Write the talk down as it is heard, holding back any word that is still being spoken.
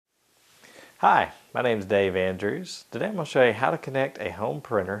Hi, my name is Dave Andrews. Today I'm going to show you how to connect a home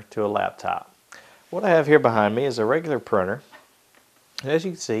printer to a laptop. What I have here behind me is a regular printer. As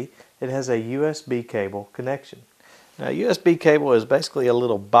you can see, it has a USB cable connection. Now, a USB cable is basically a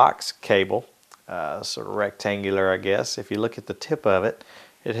little box cable, sort of rectangular, I guess. If you look at the tip of it,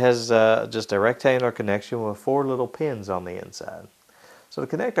 it has just a rectangular connection with 4 little pins on the inside. So to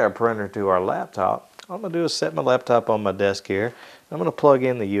connect our printer to our laptop, all I'm going to do is set my laptop on my desk here. I'm going to plug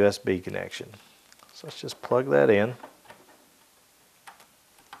in the USB connection. So let's just plug that in.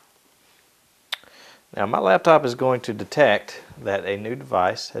 Now my laptop is going to detect that a new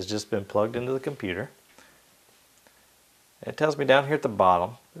device has just been plugged into the computer. It tells me down here at the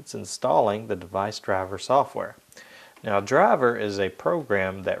bottom it's installing the device driver software. Now, a driver is a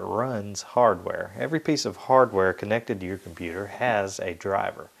program that runs hardware. Every piece of hardware connected to your computer has a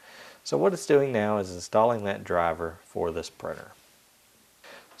driver. So what it's doing now is installing that driver for this printer.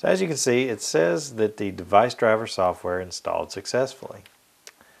 So as you can see, it says that the device driver software installed successfully.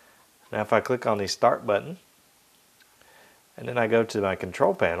 Now if I click on the Start button, and then I go to my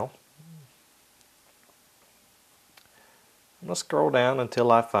control panel, I'm going to scroll down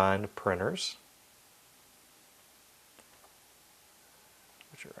until I find Printers,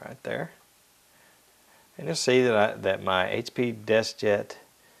 which are right there. And you'll see that my HP DeskJet,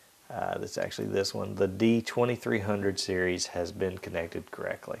 that's actually this one, the D2300 series, has been connected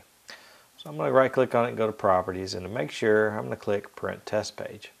correctly. So I'm going to right click on it and go to Properties, and to make sure, I'm going to click Print Test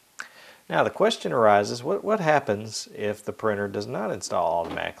Page. Now the question arises, what happens if the printer does not install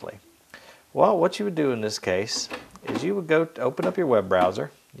automatically? Well, what you would do in this case is you would go to open up your web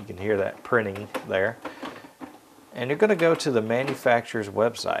browser. You can hear that printing there. And you're going to go to the manufacturer's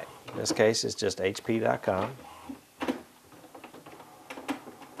website. In this case, it's just hp.com.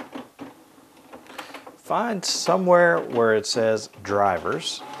 Find somewhere where it says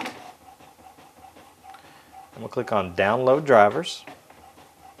Drivers. I'm going to click on Download Drivers.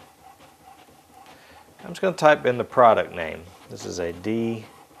 I'm just going to type in the product name. This is a DeskJet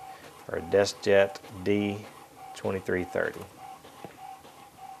D2330.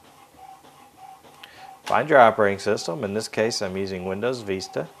 Find your operating system. In this case, I'm using Windows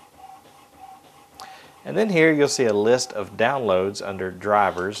Vista. And then here you'll see a list of downloads under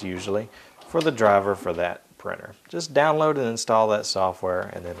drivers, usually, for the driver for that printer. Just download and install that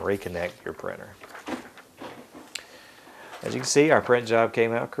software and then reconnect your printer. As you can see, our print job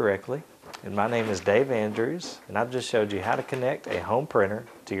came out correctly. And my name is Dave Andrews, and I've just showed you how to connect a home printer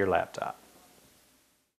to your laptop.